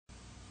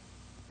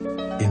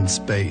In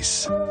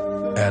space,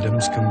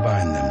 atoms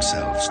combine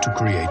themselves to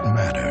create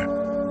matter.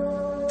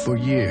 For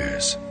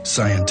years,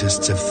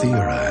 scientists have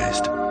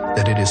theorized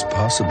that it is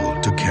possible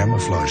to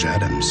camouflage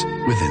atoms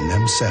within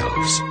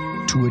themselves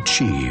to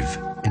achieve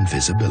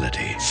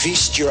invisibility.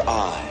 Feast your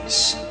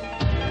eyes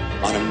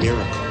on a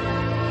miracle.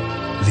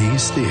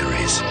 These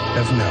theories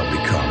have now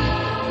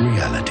become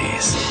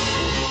realities.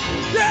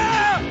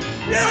 Yeah!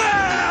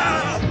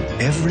 Yeah!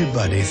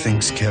 Everybody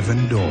thinks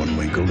Kevin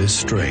Dornwinkle is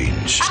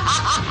strange.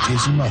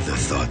 His mother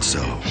thought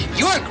so.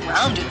 You're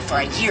grounded for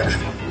a year.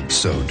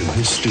 So do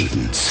his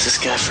students. Is this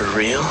guy for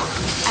real?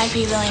 I'd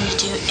be willing to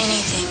do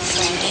anything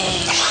for a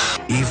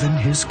day. Even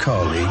his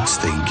colleagues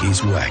think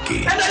he's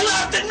wacky. And they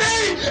laughed at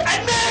me!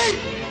 At me!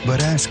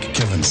 But ask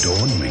Kevin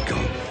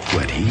Dornwinkle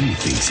what he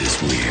thinks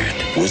is weird.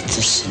 With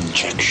this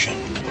injection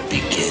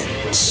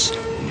begins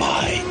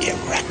my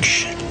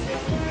erection.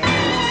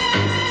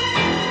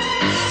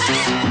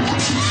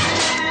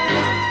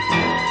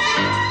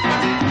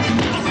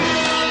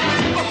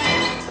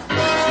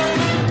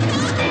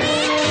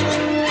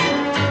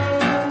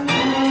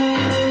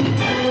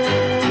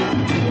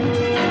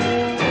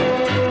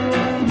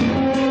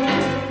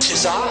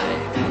 Tis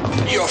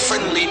I, your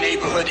friendly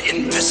neighborhood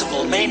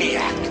invisible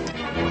maniac.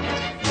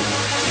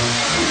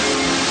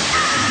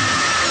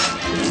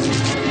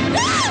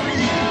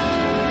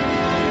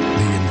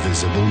 The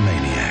Invisible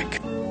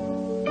Maniac.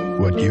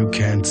 What you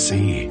can't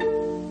see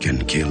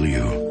can kill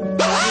you.